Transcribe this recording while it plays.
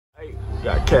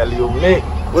Got Calio Mick.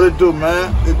 What it do,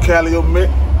 man? It's Calio Mick,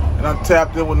 and I'm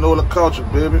tapped in with NolaCulture,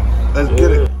 baby. Let's get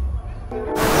it.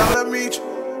 Now let me meet you.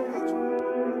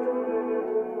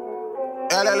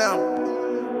 LLM.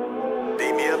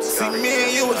 See, me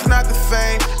and you is not the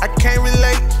same. I can't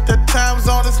relate. The time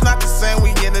zone is not the same. We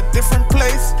in a different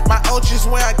place. My OG's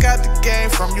where I got the game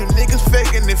from. You niggas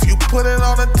faking. If you put it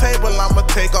on the table, I'ma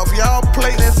take off y'all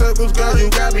plate. In circles, girl, you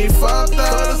got me fucked up.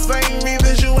 For the same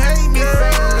reasons you hate me,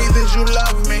 same reasons you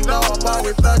love me. No, I'm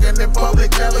always thugging in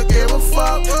public, never give a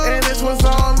fuck. And this was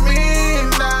on me,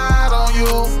 not on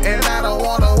you. And I don't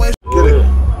wanna waste. Get it.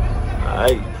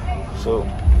 Alright, so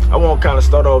I want to kind of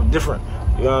start off different.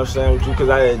 You know what I'm saying with you, cause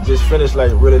I had just finished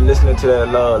like really listening to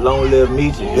that Long Live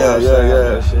Nietzsche. Yeah.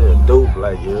 That shit dope,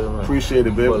 like, you know what I mean? Appreciate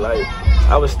it, baby. But like,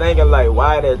 I was thinking like,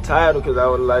 why that title? Cause I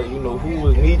was like, you know, who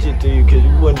was Nietzsche to you? Cause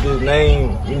you wouldn't just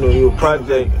name, you know, your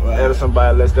project out of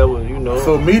somebody unless that was, you know.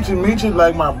 So Nietzsche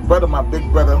like my brother, my big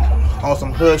brother, on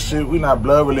some hood shit. We not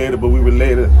blood related, but we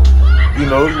related. You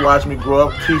know, he watched me grow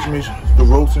up, teach me the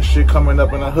ropes and shit coming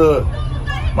up in the hood.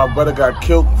 My brother got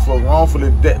killed for wrongfully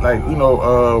death, like, you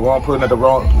know, wrong person at the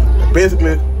wrong.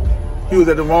 Basically, he was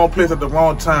at the wrong place at the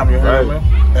wrong time. You heard me?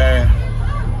 And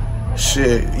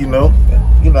shit, you know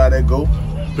how that go.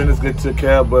 Business get took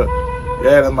care of, but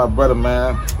yeah, that's my brother,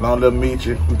 man. Long live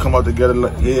Nietzsche. We come up together,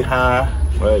 yeah, high.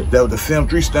 Right. That was the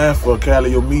CM3 stand for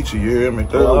Calio Nietzsche. You hear me?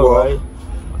 Third right.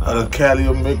 The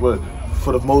Calio Mick, but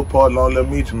for the most part, long live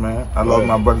Nietzsche, man. I lost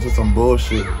my brother to some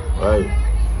bullshit. Right.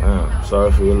 Man,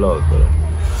 sorry for your loss, brother.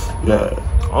 Yeah.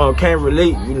 I can't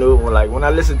relate, you know, when I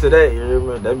listen to that, you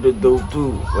know, that bit dope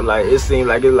too. But like, it seems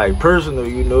like it's like personal,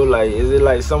 you know, like, is it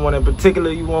like someone in particular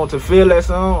you want to feel that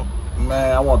song?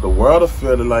 Man, I want the world to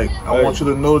feel it. Like, I want you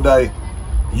to know that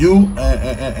you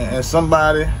and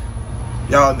somebody,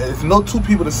 y'all, it's no two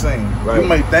people the same. Right. You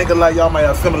may think alike, y'all might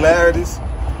have similarities,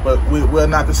 but we're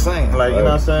not the same. Like, you know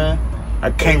what I'm saying? I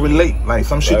can't relate. Like,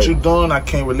 some shit you doing, I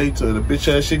can't relate to it. The bitch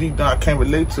ass shit he done, I can't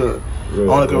relate to it. I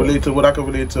only can relate to what I can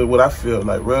relate to, what I feel,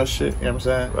 like real shit, you know what I'm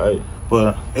saying? Right.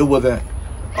 But it wasn't,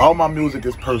 all my music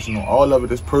is personal. All of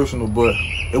it is personal, but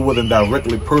it wasn't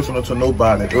directly personal to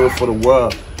nobody. It was for the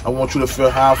world. I want you to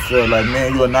feel how I feel. Like,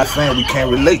 man, you are not saying we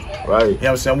can't relate. Right. You know what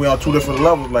I'm saying? We on two different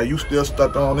levels. Like, you still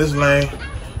stuck on this lane.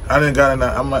 I didn't got in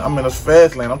that. I'm in a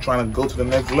fast lane. I'm trying to go to the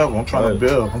next level. I'm trying to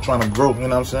build. I'm trying to grow. You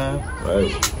know what I'm saying?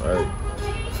 Right.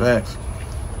 Facts.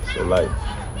 So like,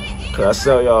 cause I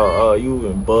saw y'all, you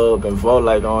and Bub and Vo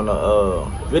like on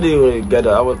the video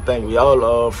together. I would think we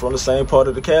all from the same part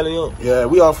of the Calio. Yeah,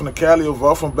 we all from the Calio.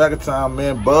 Vo from back of town,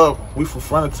 man. Bub, we from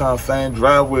front of town, same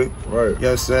driveway. Right. You know what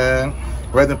I'm saying?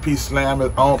 Rest in peace, Slam,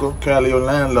 his uncle, Calio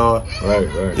landlord. Right. You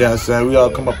know what I'm saying? We all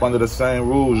come up under the same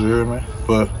rules, you hear me?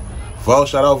 But Vo,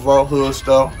 shout out Vo Hood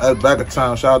stuff. At back of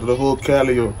town, shout out to the whole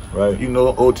Calio. Right. You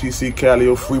know, OTC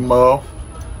Calio, Free Mall.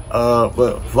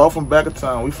 But Vo from back of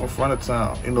town, we from front of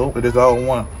town, you know, but it's all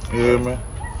one, you hear me?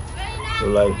 So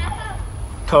like,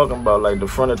 talking about like the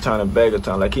front of town and back of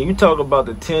town, like can you talk about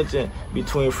the tension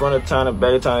between front of town and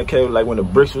back of town, like when the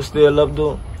bricks was still up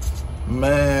though?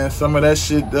 Man, some of that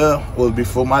shit was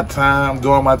before my time,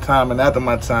 during my time, and after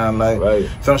my time. Like,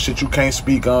 some shit you can't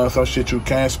speak on, some shit you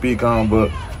can speak on, but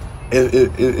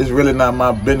it's really not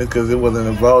my business because it wasn't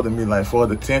involved in me, like, for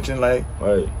the tension, like,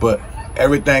 but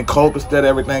everything copacetic,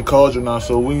 everything cordial now,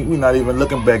 so we not even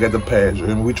looking back at the past.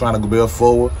 And we trying to build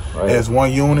forward as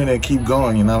one unit and keep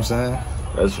going, you know what I'm saying?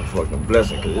 That's a fucking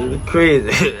blessing, because it's crazy.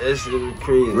 It's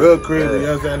crazy. Real crazy, you know what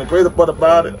I'm saying? The crazy part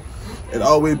about it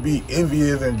always be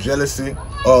envious and jealousy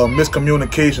or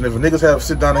miscommunication. If niggas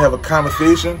sit down and have a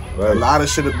conversation, a lot of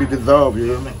shit will be dissolved, you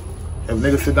hear me? If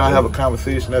niggas sit down and have a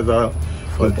conversation, that's all.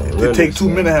 But it take 2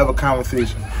 minutes to have a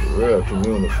conversation. For real,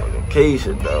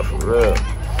 communication, though, for real.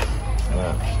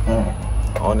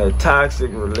 On that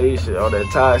toxic relation, on that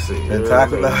toxic.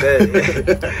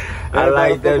 I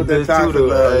like that bitch too,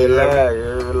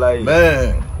 though. Like,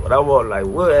 man. But I want, like,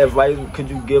 what advice could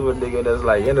you give a nigga that's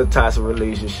like in a toxic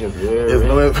relationship? There's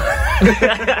no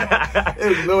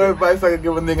advice I could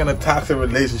give a nigga in a toxic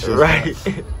relationship. Right.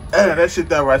 Hey, that shit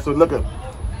that right. So look at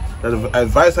that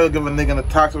advice I could give a nigga in a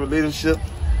toxic relationship.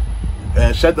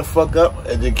 And shut the fuck up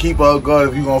and then keep on going.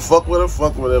 If you gonna fuck with her,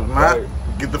 fuck with her. If not,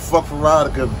 get the fuck from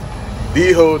around her, because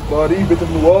these hoes, boy, these bitches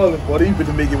in New Orleans, boy, these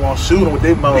bitches make you want to shoot them with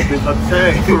their mama bitch on the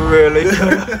tank. Really?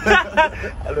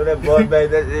 I know that boy back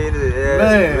that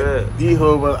man, these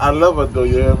hoes, I love her though,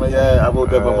 you hear me? Yeah, I wrote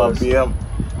that on my BM.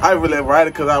 I really write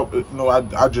it because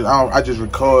I just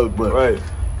record, but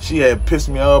she had pissed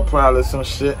me off probably some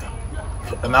shit.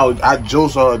 And I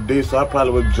joked all day, so I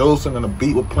probably was josing and the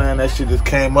beat was playing. That shit just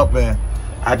came up and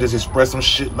I just express some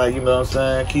shit like, you know what I'm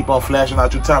saying? Keep on flashing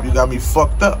out your top, you got me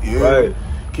fucked up, yeah. Right.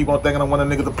 Keep on thinking I want a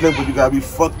nigga to play with, you got me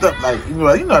fucked up. Like, you know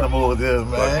how the move is,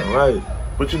 man. Right.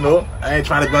 But you know, I ain't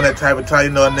trying to be on that type of time,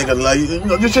 you know, a nigga like you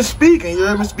know, just speaking, you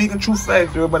hear me? Speaking true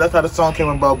facts, you know, but that's how the song came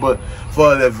about. But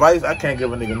for the advice, I can't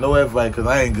give a nigga no advice, cause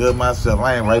I ain't good myself.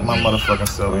 I ain't right my motherfucking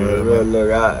self, you hear me?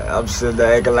 Look, I'm sitting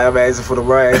there acting like I'm asking for the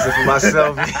right answer for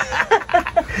myself.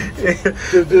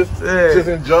 just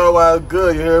enjoy while it's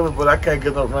good, you hear me? But I can't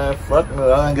get no, man, fuck no.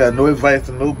 I ain't got no advice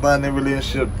to nobody in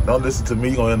relationship. Don't listen to me,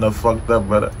 you gonna end up fucked up,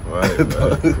 brother. Right.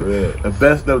 The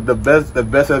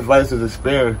best advice is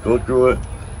experience. Go through it,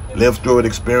 live through it,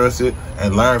 experience it,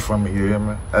 and learn from it, you hear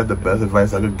me? That's the best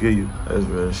advice I could give you. That's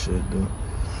real shit, dude.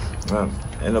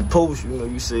 In the post, you know,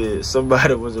 you said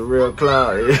somebody was a real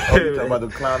clown. Oh, you talking about the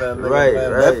clown that nigga, right,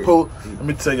 man. Right. That post, let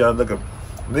me tell y'all, look,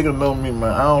 nigga know me,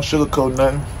 man. I don't sugarcoat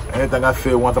nothing. Anything I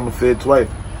said once, I'm gonna say it twice.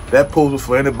 That post was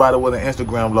for anybody with an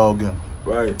Instagram login.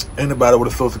 Right. Anybody with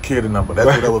a social security number. That's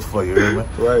what that was for, you hear me?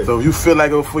 Right. So if you feel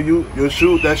like it was for you, your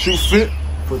shoe, that shoe fit,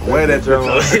 wear that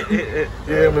bitch on. You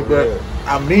hear me? But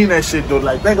I mean that shit though.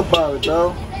 Like, think about it,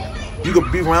 dog. You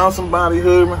could be around somebody, you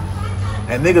hear me?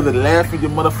 And niggas that laugh at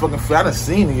your motherfucking face. I done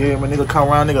seen it, you hear me? Nigga come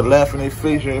around, nigga laugh in their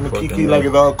face, you hear me? Kiki like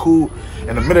it's all cool.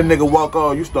 And the minute nigga walk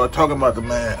off, you start talking about the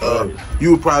man.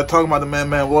 You were probably talking about the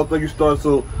man walked up, you start, so,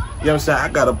 you know what I'm saying? I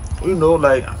gotta, you know,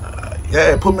 like,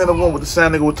 yeah, put me in the room with the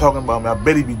same nigga was talking about me. I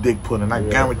bet he be dick putting, I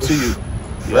guarantee you.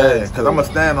 Yeah, cause I'ma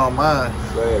stand on mine.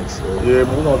 Yeah,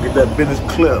 we gonna get that business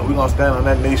clear. We gonna stand on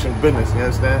that nation business, you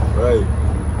understand?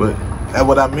 Right. But that's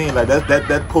what I mean. Like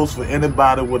that post for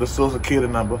anybody with a social security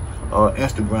number or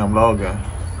Instagram login.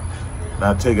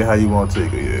 Now take it how you want to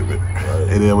take it, yeah, but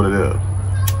it is what it is.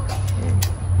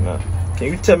 Now, can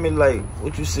you tell me like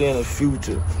what you see in the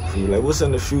future? Like what's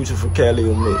in the future for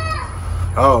Calio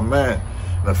Mick? Oh man,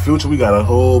 in the future we got a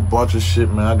whole bunch of shit,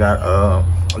 man. I got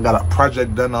a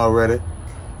project done already.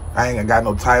 I ain't got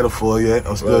no title for it yet.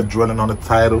 I'm still drilling on the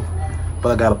title.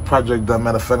 But I got a project done.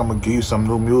 Matter of fact, I'm gonna give you some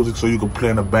new music so you can play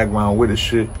in the background with the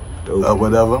shit,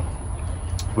 whatever.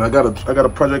 But I got a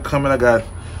project coming. I got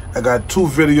 2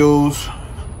 videos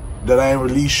that I ain't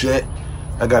released yet.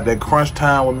 I got that Crunch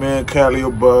Time with me and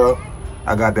Calio Bud.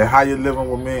 I got that Higher Living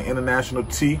with me and International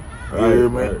T. You hear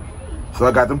me? So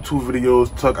I got them 2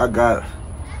 videos tucked. I got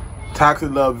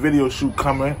Toxic Love video shoot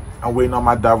coming. I'm waiting on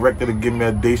my director to give me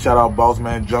a day. Shout out Boss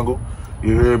Man Jungle.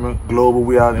 You hear me? Global,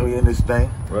 we out in this thing.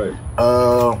 Right.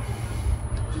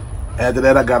 After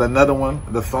that, I got another one.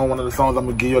 One of the songs I'm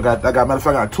gonna give you. Matter of fact,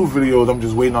 I got 2 videos. I'm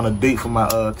just waiting on a date for my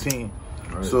team.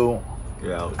 Right. So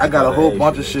I got a whole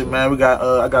bunch of shit, man.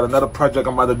 I got another project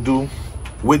I'm about to do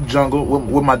with Jungle,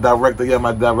 with my director. Yeah,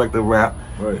 my director rap.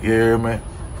 Right. You hear me?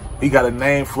 He got a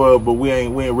name for it, but we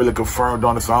ain't really confirmed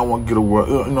on it, so I don't want to get a word.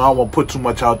 You know, I don't want to put too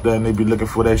much out there, and they be looking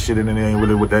for that shit, and it ain't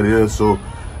really what that is. So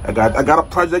I got a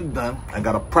project done. I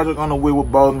got a project on the way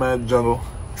with Boss Man Jungle,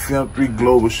 CM3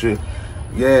 Global shit.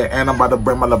 Yeah, and I'm about to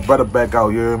bring my little brother back out.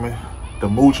 You hear me? The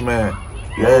Mooch Man.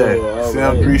 Yeah,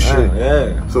 CM3 shit.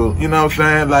 Yeah. So you know what I'm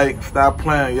saying? Like, stop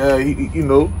playing. Yeah, you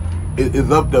know,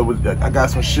 it's up there with that. I got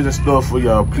some shit in store for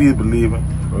y'all. Please believe it.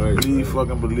 Right, please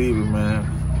fucking believe it, man.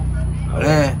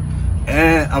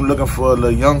 And I'm looking for a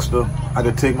little youngster I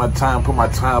could take my time, put my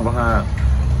time behind,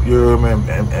 you know what I mean,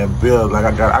 and build. Like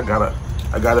I got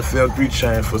a CM3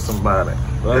 chain for somebody.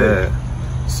 Right.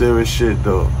 Yeah, serious shit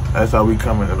though. That's how we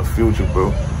coming in the future, bro.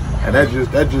 And that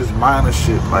just minor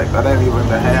shit. Like that ain't even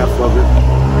the half of it.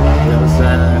 You know what I'm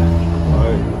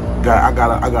saying? Right. I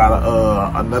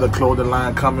got another clothing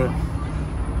line coming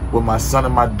with my son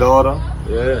and my daughter.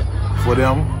 Yeah. For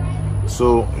them.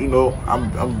 So, you know,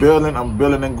 I'm building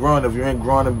and growing. If you ain't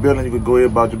growing and building, you can go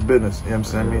about your business. You know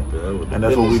what I'm saying? And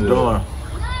that's what we doing.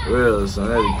 Real, son.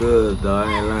 That's good, though.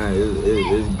 I ain't lying.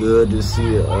 It's good to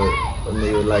see a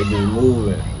nigga like this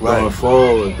moving, going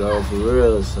forward, though. For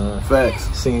real, son. Facts.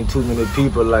 Seen too many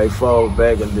people like fall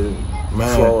back and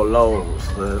just fall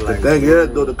lost. The thing is,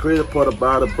 though, the crazy part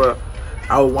about it, bro,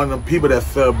 I was one of them people that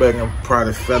fell back and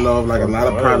probably fell off. Like a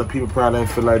lot of people probably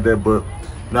didn't feel like that, but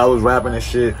when I was rapping and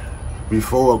shit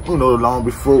before, you know, long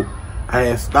before I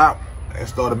had stopped and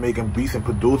started making beats and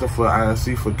producing for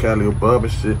INC, for Calio Bub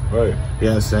and shit. Right. You know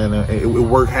what I'm saying? It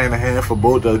worked hand in hand for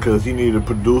both of us because he needed a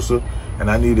producer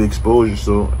and I needed exposure.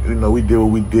 So, you know, we did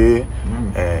what we did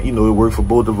and, you know, it worked for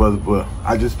both of us. But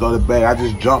I just started back, I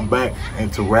just jumped back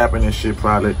into rapping and shit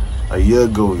probably a year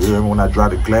ago. You know, when I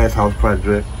dropped the Glass House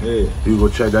project. Yeah. You go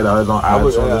check that out. It's on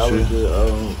iTunes and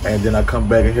shit. And then I come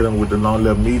back and hit him with the Long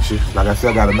Live Nietzsche. Like I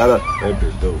said, I got another.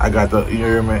 I got the, you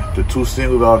hear me? The 2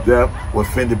 singles off there with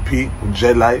Fendi P, with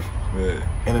J Life. Yeah.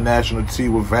 International T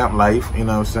with Vamp Life. You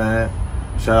know what I'm saying?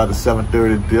 Shout out to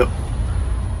 730 Dip.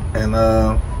 And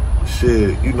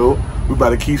shit, you know, we about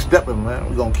to keep stepping, man.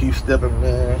 We gonna keep stepping,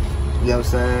 man. You know what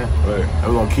I'm saying? Right. And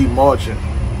we gonna keep marching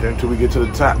until we get to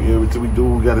the top. Yeah, until we do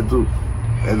what we gotta do.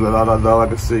 That's all I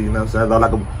can say. You know what I'm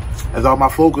saying? That's all my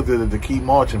focus is to keep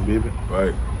marching, baby.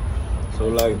 Right. So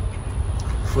like,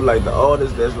 for like the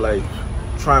artists that's like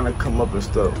trying to come up and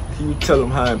stuff, can you tell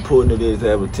them how important it is to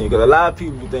have a team? Because a lot of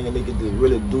people be thinking they can just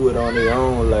really do it on their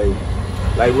own. Like,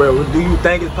 do you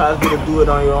think it's possible to do it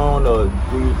on your own, or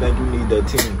do you think you need that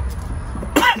team?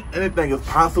 Anything is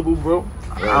possible, bro.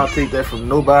 Right. I don't take that from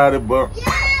nobody, but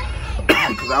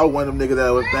because I was one of them niggas that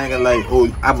was thinking like, oh,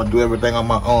 I'm gonna do everything on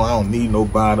my own. I don't need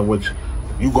nobody. Which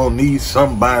you gonna need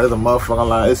somebody. The motherfucker,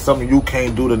 like, it's something you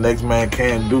can't do, the next man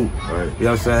can do. Right. You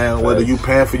know what I'm saying? Right. Whether you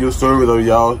paying for your service or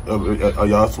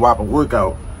y'all swapping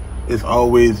workout, it's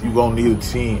always you gonna need a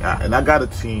team. And I got a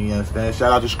team. You understand?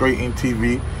 Shout out to Straight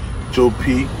MTV, Joe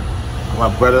P,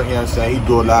 my brother. You know what I'm saying? He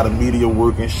do a lot of media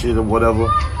work and shit or whatever.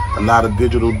 A lot of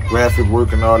digital graphic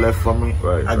work and all that for me.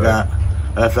 Right, I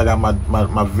got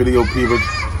my video people,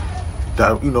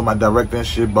 you know, my director and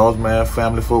shit, Boss Man,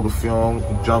 Family Focus Film,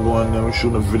 Jungle and them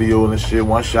shooting a video and shit.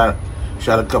 One shot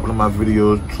a couple of my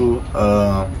videos too.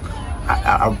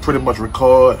 I pretty much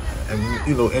record and,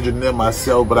 you know, engineer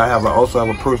myself, but I also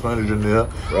have a personal engineer.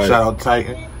 Right. Shout out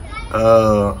Titan.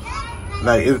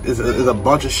 Like it's a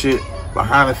bunch of shit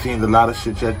behind the scenes, a lot of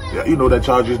shit that, you know, that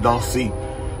y'all just don't see.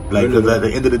 Like, because at the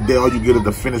end of the day, all you get is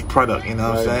the finished product, you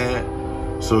know what I'm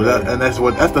saying? So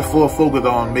that's the full focus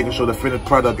on making sure the finished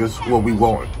product is what we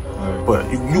want. Right.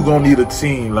 But you gonna need a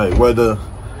team, like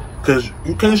cause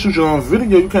you can't shoot your own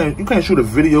video, you can't shoot a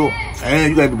video and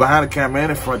you gotta be behind the camera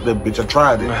and in front of that bitch. I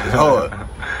tried it. It's hard.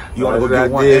 You wanna go get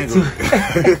one angle.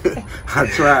 I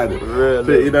tried it.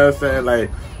 Really? You know what I'm saying? Like,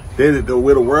 the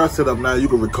way the world set up now, you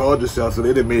can record yourself, so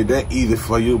they done made that easy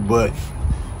for you, but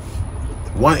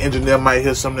one engineer might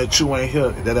hear something that you ain't hear,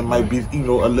 that it might be, you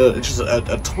know, it's just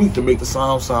a tweak to make the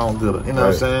sound good. You know what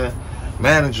I'm saying?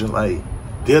 Managing, like,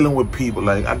 dealing with people,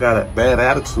 like, I got a bad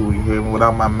attitude, you hear me,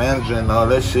 without my manager and all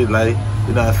that shit, like,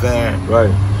 you know what I'm saying?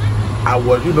 Right. I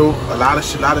was, you know, a lot of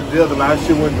shit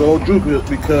wouldn't go through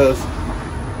because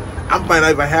I might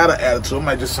not even have an attitude. It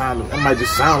might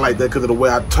just sound like that because of the way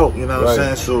I talk, you know what I'm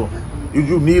saying? So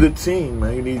you need a team,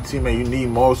 man. You need a team, man. You need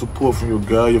more support from your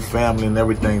girl, your family, and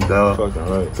everything, dog.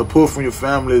 Fucking right. Support from your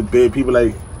family is big. People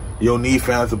like, you don't need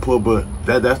family support, but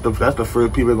that's the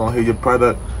first people that gonna hear your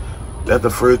product. That's the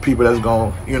first people that's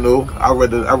gonna, you know,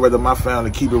 I'd rather my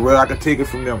family keep it real. I can take it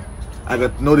from them. I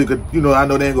know they could, you know, I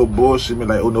know they ain't gonna bullshit me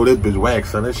like, oh no, this bitch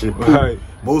wax, son, that shit poop. Right.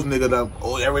 Most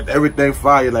niggas, everything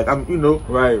fire. Like, I'm, you know,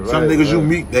 some niggas you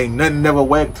meet, they nothing never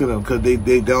whack to them because they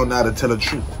don't know how to tell the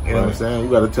truth. You know what I'm saying?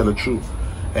 You gotta tell the truth.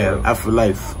 And I feel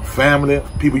like family,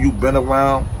 people you've been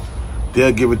around,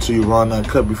 they'll give it to you raw and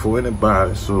uncut before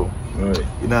anybody. So, you know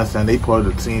what I'm saying? They part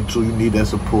of the team too. You need that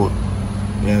support. You know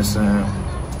what I'm saying?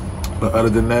 But other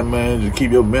than that, man, just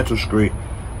keep your mental straight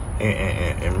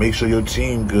and make sure your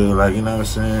team good. Like, you know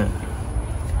what I'm saying?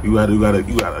 You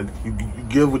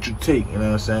give what you take, you know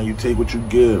what I'm saying? You take what you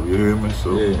give, you hear me?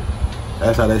 So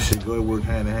that's how that shit go. It work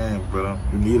hand in hand, brother.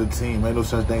 You need a team. Ain't no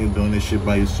such thing as doing this shit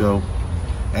by yourself.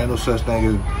 Ain't no such thing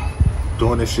as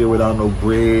doing this shit without no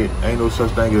bread. Ain't no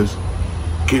such thing as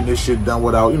getting this shit done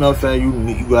without, you know what I'm saying?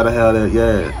 You gotta have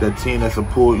that team that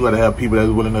support. You gotta have people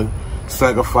that's willing to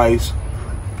sacrifice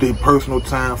their personal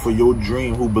time for your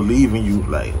dream, who believe in you,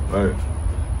 like. Right.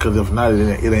 Cause if not,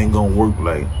 it ain't gonna work,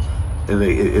 like.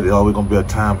 It's always gonna be a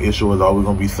time issue. It's always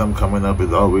gonna be something coming up.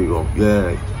 It's always gonna,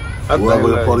 whoever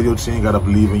like, part of your team gotta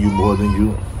believe in you more than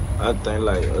you. I think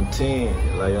like a team,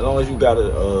 like as long as you got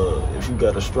if you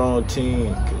got a strong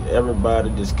team, everybody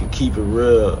just can keep it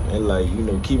real and like, you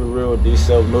know, keep it real with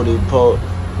themselves, know their part,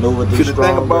 know what they're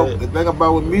strong at. The thing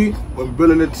about with me, when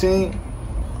building a team,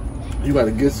 you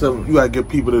gotta get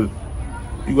people to,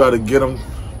 you gotta get them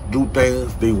do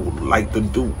things they would like to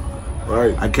do.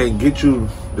 Right. I can't get you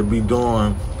to be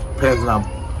doing passing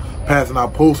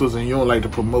out posters and you don't like to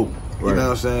promote. You know what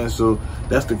I'm saying? So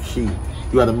that's the key.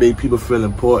 You got to make people feel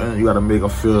important. You got to make them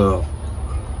feel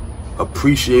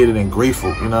appreciated and grateful.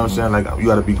 You know what I'm saying? Like, you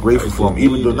got to be grateful for them.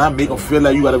 Even though not make them feel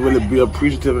like you got to really be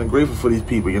appreciative and grateful for these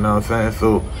people. You know what I'm saying?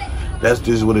 So that's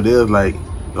just what it is. Like,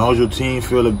 as long as your team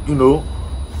feel, you know,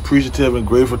 appreciative and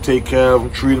grateful, take care of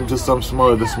them, treat them to something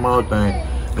small, the small thing.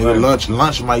 Maybe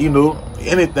lunch might, you know,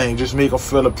 anything. Just make them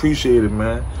feel appreciated,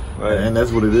 man. Right. And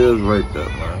that's what it is right there,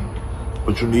 man.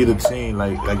 But you need a team.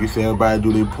 Like you said, everybody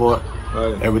do their part.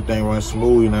 Right. Everything runs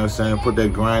smooth, you know what I'm saying? Put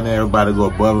that grind there, everybody go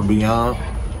above and beyond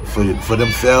for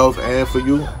themselves and for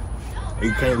you.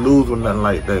 You can't lose with nothing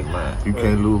like that, man. You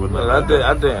can't lose with nothing like that.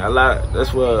 I think a lot,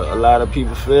 that's what a lot of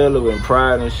people feel with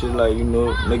pride and shit, like, you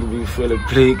know, niggas be feeling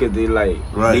plea cause they like,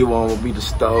 they want to be the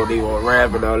star, they want to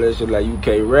rap and all that shit, like, you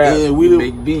can't rap, yeah, we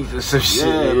make beats or some shit.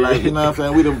 Yeah, like, you know what I'm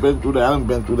saying, we done been through that, I done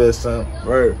been through that, son.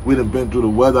 Right. We done been through the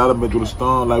weather, I done been through the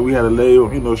storm, like, we had a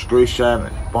label, you know, Straight Shot,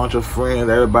 a bunch of friends,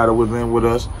 everybody was in with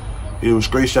us. It was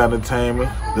Straight Shot Entertainment,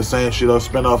 the same shit I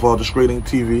spin off all the Straighting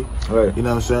TV. Right. You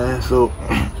know what I'm saying? So,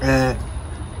 and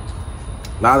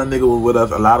a lot of niggas were with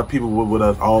us, a lot of people were with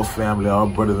us, all family, all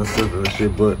brothers and sisters and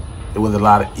shit, but it was a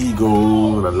lot of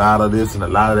egos and a lot of this and a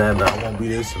lot of that, and I won't be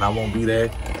this and I won't be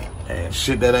that. And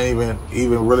shit that ain't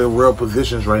even really real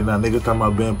positions right now. Niggas talking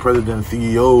about being president,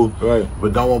 CEO, right?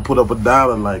 But don't want to put up a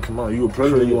dollar. Like, come on, you a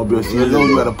president, you want to be a CEO,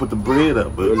 you got to put the bread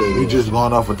up. But you just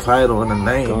going off a title and a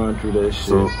name. Going through that shit.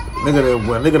 So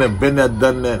nigga done been there,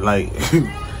 done that. Like,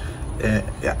 and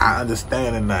I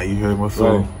understand it now. You hear me?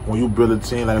 So when you build a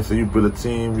team, like I said, you build a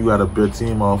team. You got to build a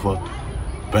team off of,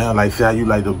 bam, like say how you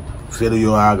like the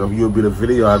videographer. You'll be the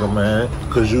videographer, man,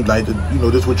 because you like to, you know,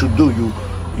 this what you do.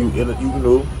 You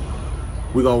know.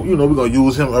 We gonna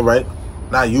use him, all right?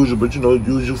 Not use you, but you know,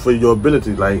 use you for your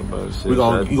ability. Like you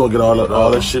gonna get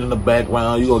all the shit in the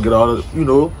background. You gonna get all the, you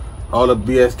know, all the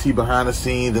BST behind the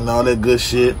scenes and all that good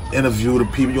shit. Interview the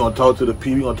people. You gonna talk to the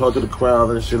people. You gonna talk to the crowd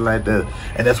and shit like that.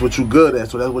 And that's what you good at.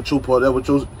 So that's what you part. That's what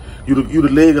you the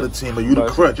leg of the team, or you the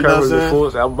crutch. You know what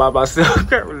I'm saying? I'm by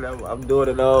myself. I'm doing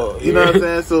it all. You know what I'm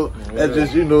saying? So that's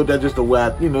just, you know, that's just the way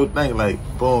I, you know, thing. Like,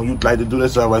 boom, you like to do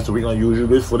this, all right? So we gonna use you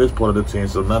this for this part of the team.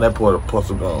 So now that part of the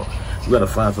puzzle gone. You gotta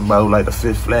find somebody who like to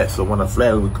fit flat. So when the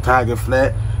tie get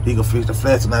flat, he can fix the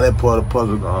flat. So now that part of the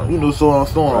puzzle gone. You know, so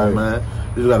on, man.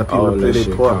 You gotta people play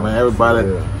their part, man.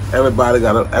 Everybody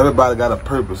got a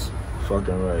purpose.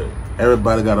 Fucking right.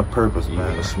 Everybody got a purpose, man.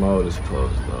 Even the smallest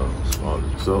purpose, though.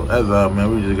 Smallest. So as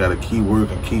man, we just gotta keep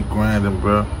working, keep grinding,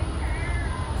 bro.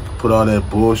 Put all that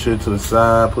bullshit to the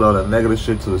side, put all that negative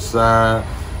shit to the side,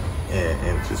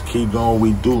 and just keep doing what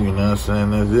we do. You know what I'm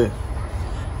saying? That's it.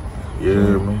 You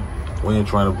hear me? We ain't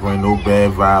trying to bring no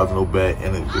bad vibes, no bad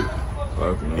energy.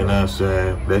 You know what I'm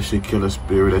saying? That shit kill the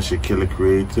spirit, that shit kill the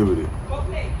creativity.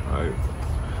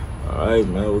 Alright,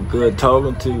 man. We're good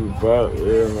talking to you, bro.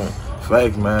 Yeah, man.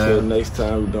 Thanks, man. Till next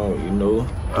time, we don't, you know,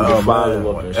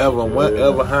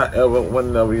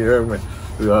 whenever, you hear me.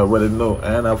 You already know.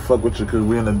 And I fuck with you because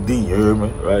we in the D, you hear me?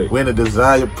 Right. We in the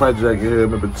Desire Project, you hear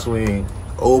me, between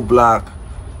Old Block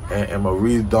and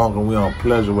Maurice Donkin. We on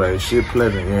Pleasure Way. Shit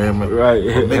Pleasure, you hear me? Right.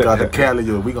 Mick out the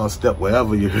Calio. We gonna step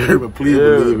wherever, you hear me? Please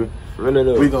believe it. Really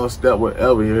though. We gonna step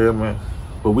wherever, you hear me?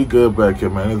 But we good back here,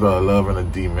 man. It's all love and a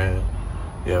D, man.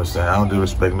 You know what I'm saying? I don't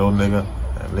disrespect no nigga.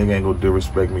 That nigga ain't gonna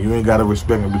disrespect me. You ain't gotta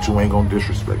respect me, but you ain't gonna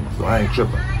disrespect me. So I ain't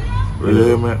tripping. You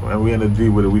hear me? Man, we in the D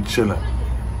with it. We chilling.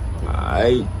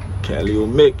 Alright. Calio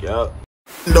Mick, y'all.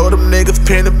 Know them niggas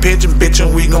pin the pitch and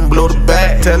bitchin', we gon' blow the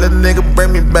bag. Tell a nigga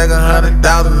bring me back 100,000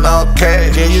 all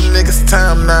cash. Yeah, you niggas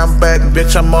time, now I'm back,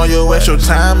 bitch, I'm on your ass. Your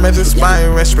time is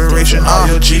expiring, respiration on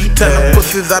your G. Tell them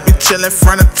pussies I be chillin'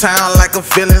 front of town like a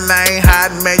villain. I ain't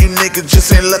hiding, man, you niggas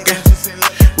just ain't looking.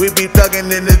 We be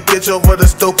thuggin' in this bitch over the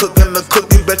stove, cooking the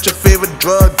cookie. Bet your favorite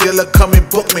drug dealer come and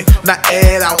book me. Not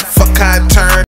ad out, fuck how I turn.